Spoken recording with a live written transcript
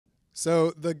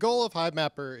So the goal of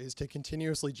Hivemapper is to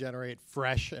continuously generate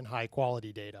fresh and high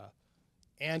quality data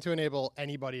and to enable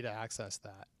anybody to access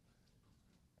that.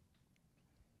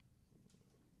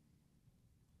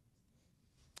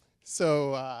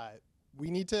 So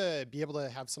we need to be able to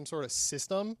have some sort of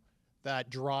system that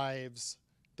drives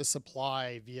the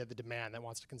supply via the demand that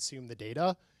wants to consume the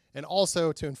data, and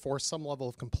also to enforce some level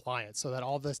of compliance so that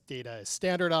all this data is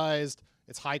standardized,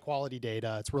 it's high quality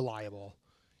data, it's reliable.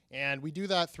 And we do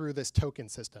that through this token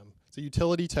system. It's a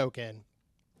utility token.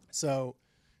 So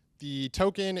the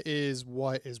token is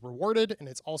what is rewarded, and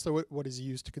it's also what is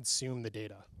used to consume the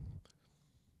data.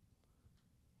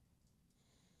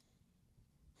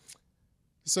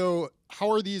 So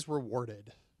how are these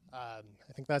rewarded? I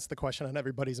think that's the question on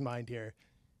everybody's mind here.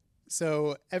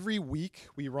 So every week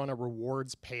we run a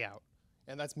rewards payout,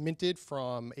 and that's minted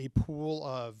from a pool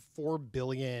of 4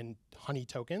 billion honey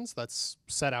tokens that's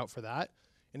set out for that.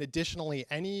 And additionally,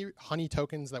 any honey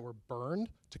tokens that were burned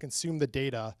to consume the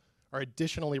data are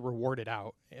additionally rewarded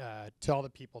out to all the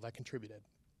people that contributed.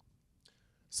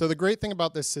 So the great thing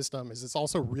about this system is it's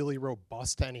also really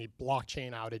robust to any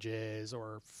blockchain outages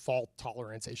or fault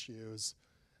tolerance issues.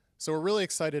 So we're really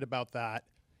excited about that.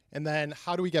 And then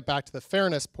how do we get back to the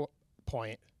fairness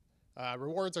point?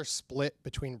 Rewards are split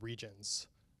between regions.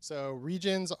 So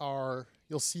regions are,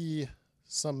 you'll see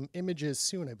some images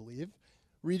soon, I believe.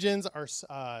 Regions are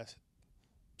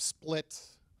split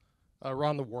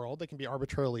around the world. They can be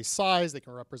arbitrarily sized. They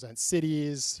can represent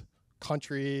cities,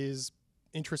 countries,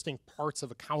 interesting parts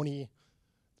of a county.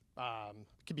 It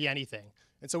could be anything.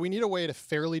 And so we need a way to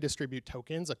fairly distribute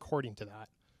tokens according to that.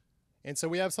 And so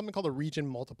we have something called a region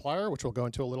multiplier, which we'll go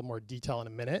into a little more detail in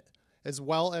a minute, as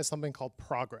well as something called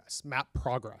progress, map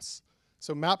progress.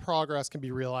 So map progress can be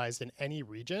realized in any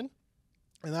region,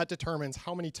 and that determines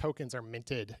how many tokens are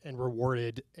minted and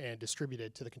rewarded and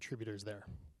distributed to the contributors there.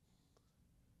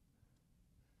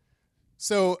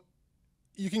 So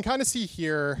you can kind of see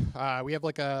here, we have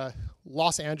like a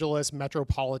Los Angeles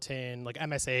metropolitan, like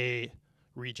MSA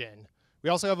region.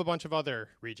 We also have a bunch of other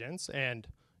regions, and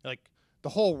like the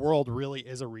whole world really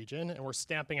is a region, and we're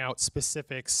stamping out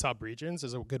specific sub-regions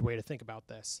is a good way to think about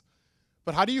this.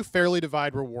 But how do you fairly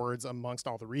divide rewards amongst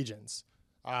all the regions?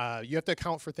 You have to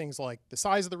account for things like the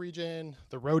size of the region,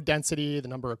 the road density, the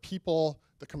number of people,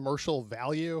 the commercial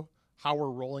value, how we're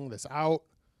rolling this out.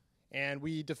 And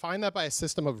we define that by a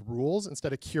system of rules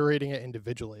instead of curating it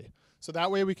individually. So that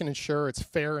way we can ensure it's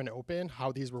fair and open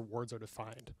how these rewards are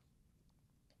defined.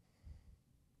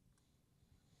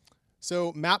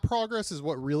 So map progress is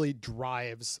what really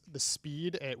drives the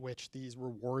speed at which these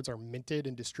rewards are minted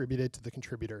and distributed to the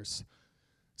contributors.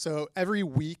 So every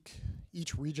week,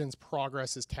 each region's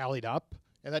progress is tallied up,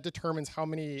 and that determines how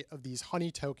many of these honey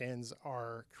tokens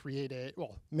are created,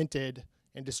 well, minted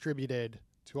and distributed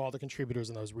to all the contributors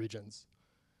in those regions.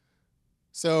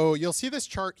 So you'll see this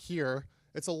chart here.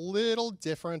 It's a little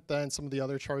different than some of the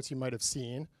other charts you might have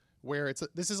seen, where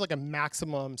this is like a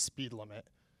maximum speed limit.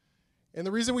 And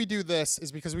the reason we do this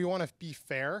is because we want to be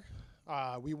fair.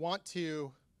 We want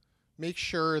to make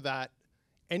sure that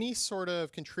any sort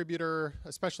of contributor,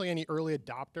 especially any early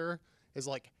adopter, is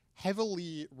like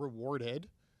heavily rewarded.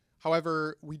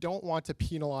 However, we don't want to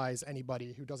penalize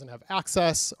anybody who doesn't have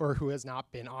access or who has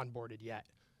not been onboarded yet.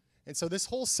 And so this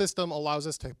whole system allows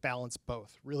us to balance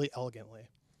both really elegantly.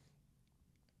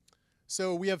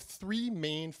 So we have 3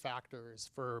 main factors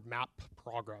for map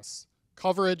progress: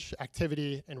 coverage,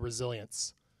 activity, and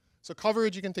resilience. So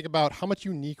coverage, you can think about how much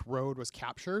unique road was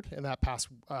captured in that past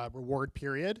reward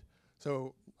period.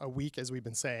 So a week, as we've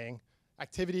been saying.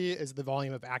 Activity is the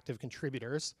volume of active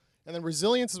contributors. And then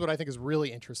resilience is what I think is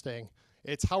really interesting.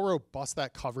 It's how robust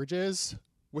that coverage is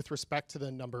with respect to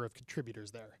the number of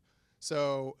contributors there.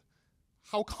 So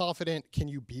how confident can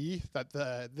you be that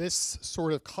this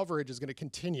sort of coverage is going to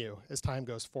continue as time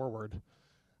goes forward?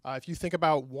 If you think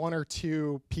about 1 or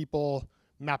 2 people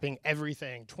mapping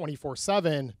everything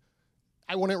 24/7,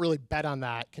 I wouldn't really bet on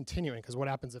that continuing, because what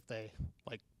happens if they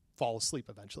like fall asleep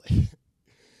eventually?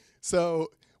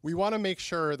 So we want to make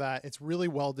sure that it's really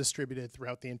well distributed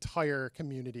throughout the entire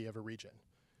community of a region.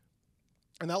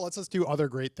 And that lets us do other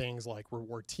great things like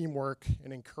reward teamwork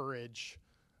and encourage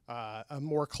a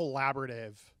more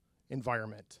collaborative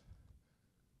environment.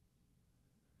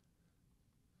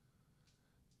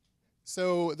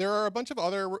 So there are a bunch of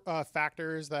other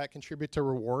factors that contribute to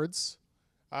rewards.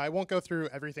 I won't go through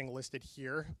everything listed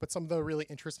here, but some of the really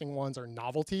interesting ones are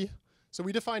novelty. So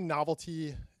we define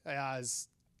novelty as,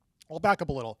 I'll back up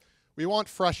a little. We want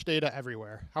fresh data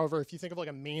everywhere. However, if you think of like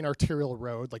a main arterial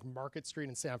road, like Market Street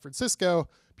in San Francisco,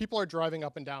 people are driving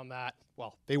up and down that.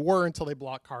 Well, they were until they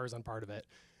blocked cars on part of it.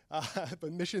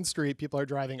 But Mission Street, people are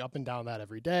driving up and down that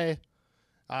every day.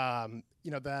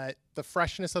 That the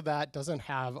freshness of that doesn't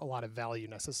have a lot of value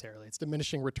necessarily. It's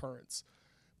diminishing returns.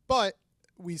 But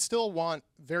we still want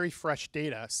very fresh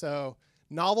data. So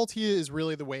novelty is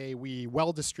really the way we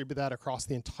well distribute that across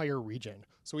the entire region.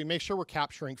 So we make sure we're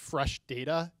capturing fresh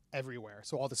data everywhere.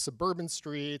 So all the suburban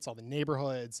streets, all the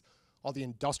neighborhoods, all the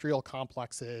industrial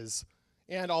complexes,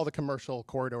 and all the commercial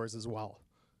corridors as well.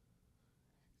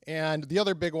 And the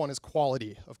other big one is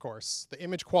quality, of course. The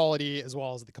image quality as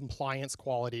well as the compliance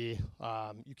quality.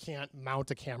 You can't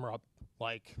mount a camera up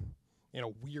like in a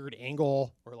weird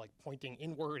angle or like pointing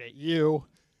inward at you.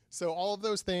 So all of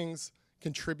those things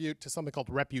contribute to something called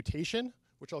reputation,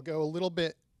 which I'll go a little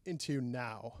bit into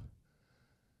now.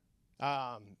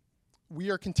 We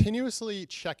are continuously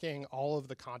checking all of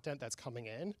the content that's coming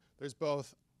in. There's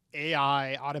both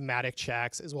AI automatic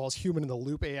checks as well as human in the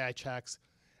loop AI checks.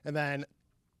 And then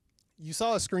you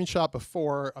saw a screenshot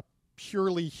before, a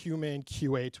purely human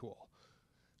QA tool.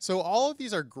 So all of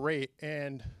these are great,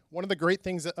 and one of the great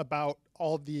things about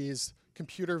all of these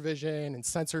computer vision and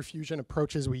sensor fusion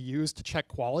approaches we use to check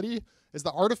quality is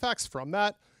the artifacts from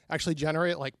that actually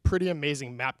generate like pretty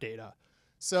amazing map data.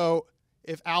 So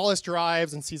if Alice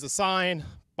drives and sees a sign,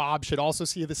 Bob should also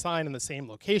see the sign in the same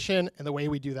location, and the way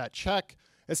we do that check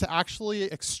is to actually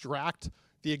extract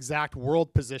the exact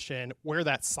world position where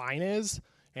that sign is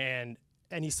and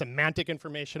any semantic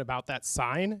information about that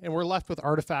sign, and we're left with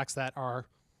artifacts that are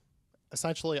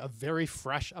essentially a very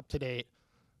fresh, up-to-date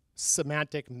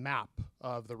semantic map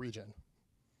of the region.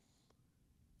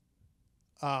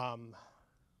 I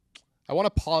want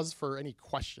to pause for any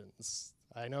questions.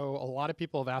 I know a lot of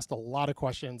people have asked a lot of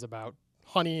questions about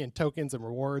honey and tokens and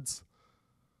rewards.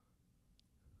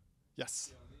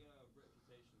 Yes?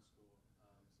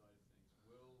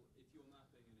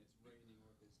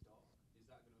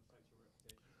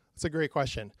 That's a great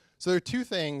question. So there are two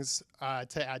things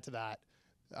to add to that.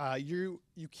 You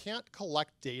can't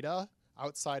collect data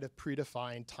outside of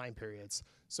predefined time periods.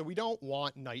 So we don't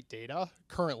want night data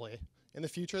currently. In the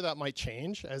future, that might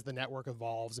change as the network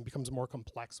evolves and becomes more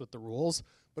complex with the rules.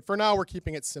 But for now, we're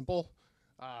keeping it simple,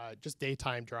 just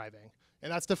daytime driving.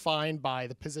 And that's defined by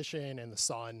the position and the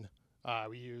sun.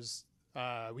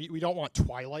 We don't want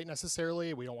twilight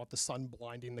necessarily. We don't want the sun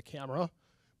blinding the camera.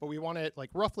 But we want it like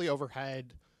roughly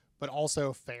overhead, but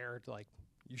also fair to like,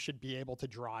 you should be able to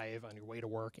drive on your way to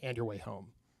work and your way home.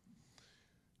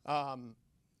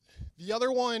 The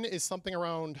other one is something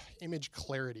around image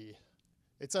clarity.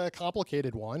 It's a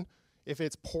complicated one. If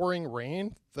it's pouring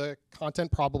rain, the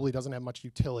content probably doesn't have much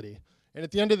utility. And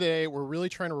at the end of the day, we're really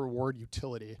trying to reward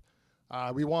utility.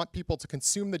 We want people to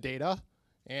consume the data,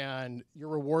 and your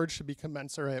reward should be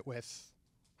commensurate with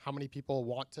how many people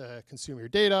want to consume your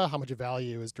data, how much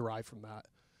value is derived from that.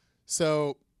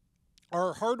 So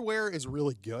our hardware is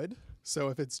really good. So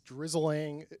if it's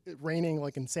drizzling, raining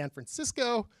like in San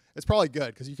Francisco, it's probably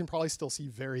good because you can probably still see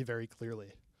very, very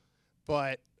clearly.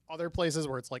 But other places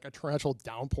where it's like a torrential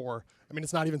downpour, I mean,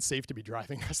 it's not even safe to be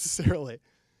driving necessarily.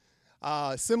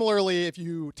 Similarly, if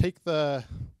you take the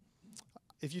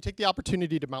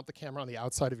opportunity to mount the camera on the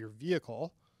outside of your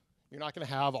vehicle, you're not going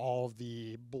to have all of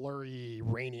the blurry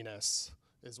raininess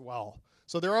as well.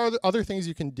 So there are other things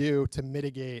you can do to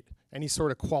mitigate any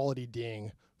sort of quality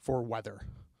ding for weather,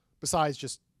 besides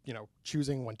just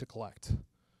choosing when to collect.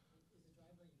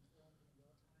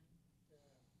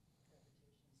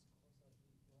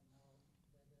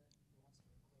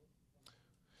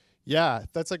 Yeah,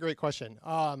 that's a great question.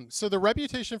 So the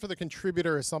reputation for the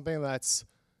contributor is something that's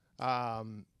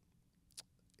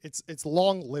it's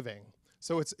long living.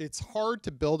 So it's hard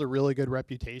to build a really good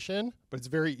reputation, but it's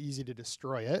very easy to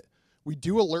destroy it. We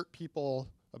do alert people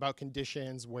about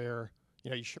conditions where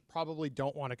you probably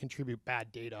don't want to contribute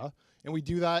bad data, and we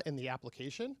do that in the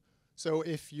application. So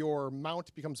if your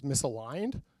mount becomes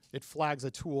misaligned, it flags a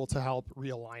tool to help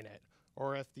realign it.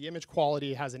 Or if the image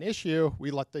quality has an issue, we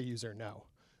let the user know.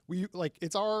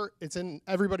 It's in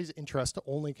everybody's interest to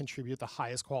only contribute the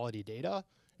highest quality data,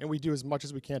 and we do as much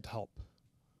as we can to help.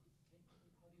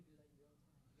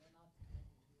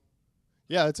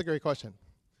 Yeah, that's a great question.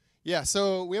 Yeah,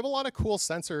 so we have a lot of cool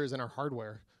sensors in our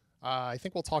hardware. I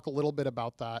think we'll talk a little bit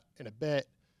about that in a bit.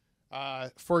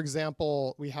 For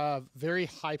example, we have very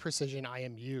high precision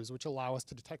IMUs, which allow us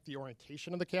to detect the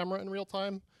orientation of the camera in real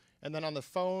time. And then on the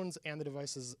phones and the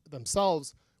devices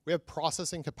themselves, we have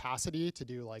processing capacity to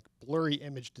do like blurry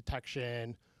image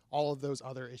detection, all of those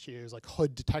other issues like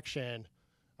hood detection.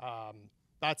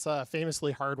 That's a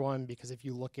famously hard one because if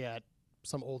you look at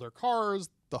some older cars,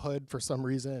 the hood for some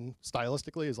reason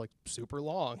stylistically is like super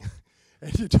long.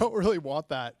 And you don't really want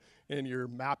that in your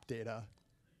map data.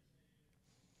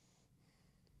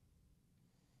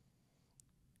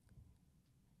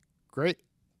 Great.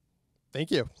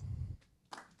 Thank you.